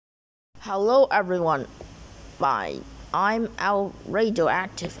Hello everyone, I'm our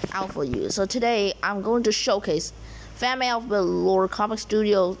radioactive Alpha U. So today I'm going to showcase Fanmade Alpha Lore Comic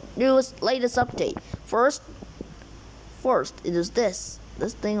Studio newest latest update. First it is this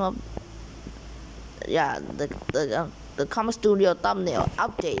thing of the Comic Studio thumbnail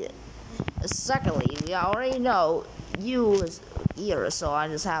updated. Secondly, we already know you is here, so I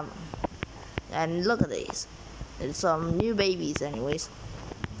just have, and look at these. It's some new babies anyways.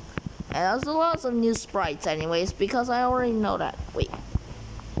 And there's lots of new sprites anyways, because I already know that. Wait.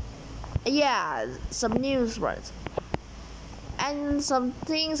 Yeah, some new sprites. And some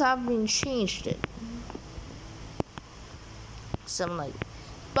things have been changed.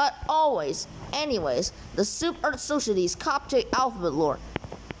 But always, anyways, the Super Society's Coptic alphabet lore.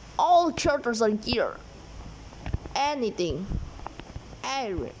 All the characters are here. Anything.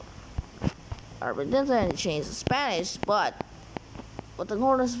 Every. Didn't change Spanish, but the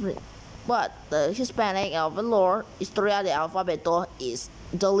corners. But the Hispanic alphabet lore, Historia de Alfabeto, is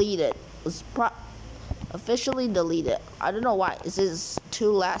deleted. It's officially deleted. I don't know why. Is this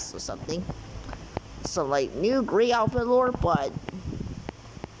too last or something? Some like new Greek alphabet lore, but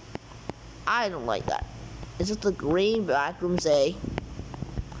I don't like that. It's just the green backrooms A.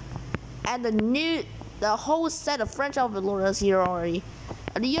 And the whole set of French alphabet lore is here already.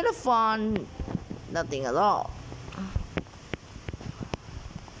 And the Unifon, nothing at all.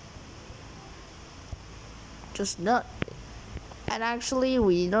 Just not, and actually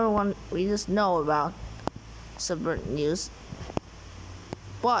we just know about some news,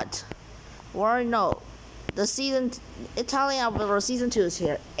 but we already know the Italian alphabet season 2 is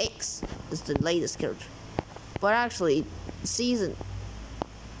here. X is the latest character, but actually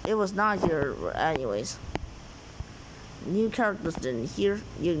it was not here anyways. New characters in here,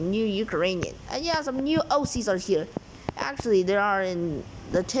 new Ukrainian, and yeah, some new OCs are here. Actually, they are in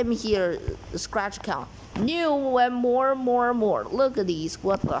the Tim here scratch account. New and more. Look at these.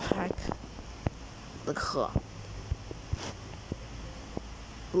 What the heck?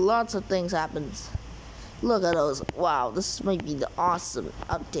 Lots of things happens. Look at those. Wow, this might be the awesome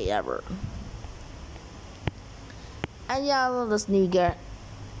update ever. And yeah, I love this new guy.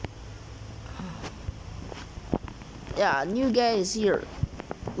 Yeah, new guy is here.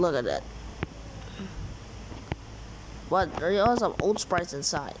 Look at that. But there are some old sprites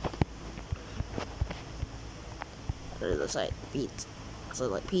inside. There's like pizza. So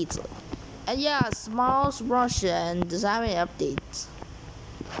like pizza. And yeah, small Russian design updates.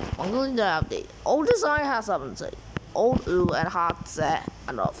 Mongolian update. Old design has something to say. Old U and hot set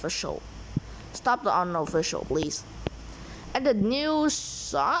unofficial. Stop the unofficial, please. And the new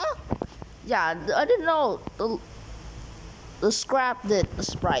shot? Yeah, I didn't know the scrap did the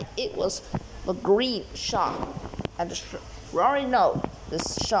sprite. It was the green shot. And we already know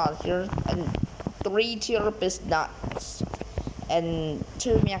this shot here, and 3 therapist nuts, and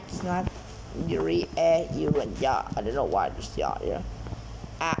 2 max nuts, Yuri, you and yeah. I don't know why this yeah here.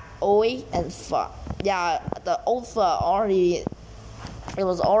 Oi and Fa. Yeah, the old Fa already, it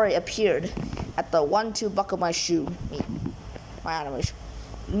was already appeared at the 1-2 buckle my shoe. My animation.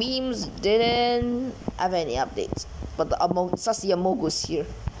 Memes didn't have any updates, but the Sassy Amogus here.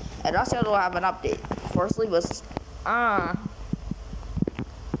 And Russia will have an update. Firstly was and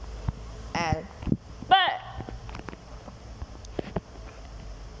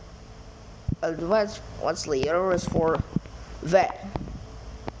but what's later is for vet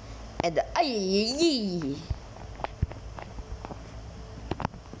and the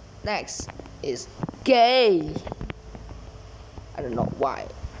next is gay. I don't know why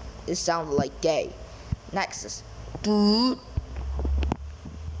it sounds like gay. Next is dude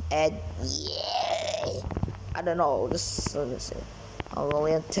and yeah. I don't know. This is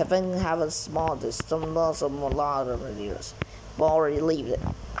only Tiffin have a small system, lots of a lot of videos. But already leave it.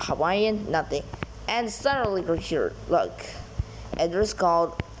 Hawaiian, nothing. And suddenly here, look. And there's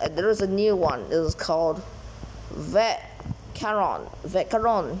a new one. It is called Vetcaron.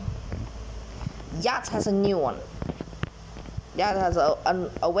 Yacht has a new one. Yacht has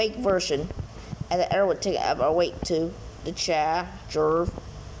an awake version. And the air would take awake to the chair, jerv,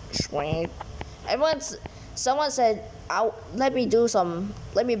 swing. Someone said, let me do a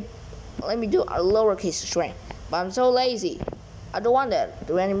lowercase string, but I'm so lazy. I don't want to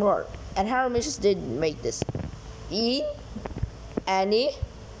do anymore. And Harry Missions did make this. Annie,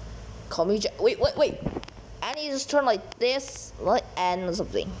 call me wait. Annie just turned like this, like N or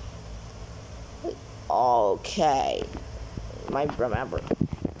something. Okay, might remember.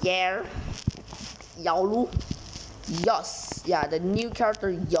 Yeah, Yaolu, Yus. Yeah, the new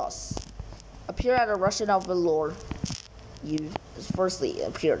character Yus. Appear at a Russian alphabet lore. You firstly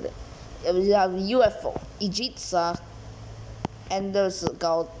appeared. we have UFO, Ijitsa, and there's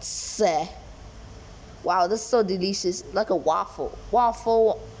called Se. Wow, this is so delicious, like a waffle,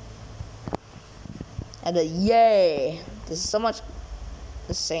 and a yay. There's so much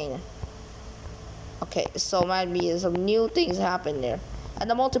insane. Okay, so might be some new things happen there. And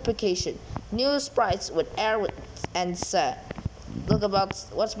the multiplication, new sprites with air and Se.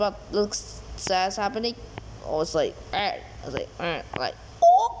 What's about looks says happening? Oh, it's like it's like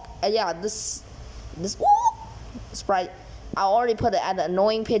oh, and yeah, this oh, sprite. I already put it at the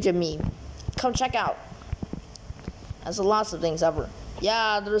annoying pigeon meme. Come check out. There's lots of things ever.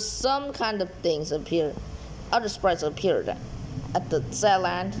 Yeah, there's some kind of things appear. Other sprites appeared at the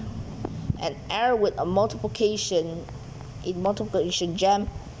Zealand. And air with a multiplication gem.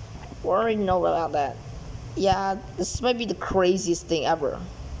 We already know about that. Yeah, this might be the craziest thing ever.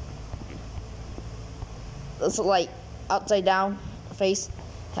 It's like upside down face,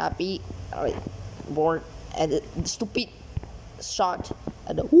 happy, alright, born, and the stupid shot,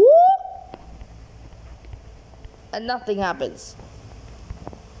 and the whoo, and nothing happens.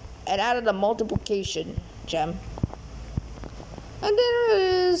 And added a multiplication gem. And there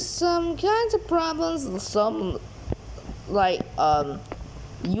is some kinds of problems, some like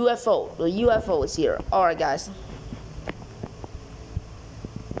UFO. The UFO is here. Alright guys.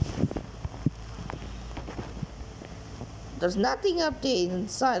 There's nothing updated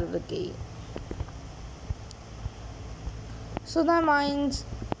inside of the gate. So that means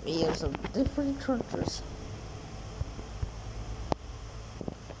we have some different characters.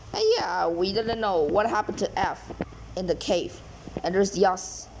 And yeah, we didn't know what happened to F in the cave. And there's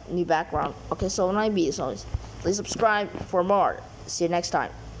Yas in the background. Okay, so when I be as always, please subscribe for more. See you next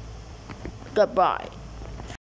time. Goodbye.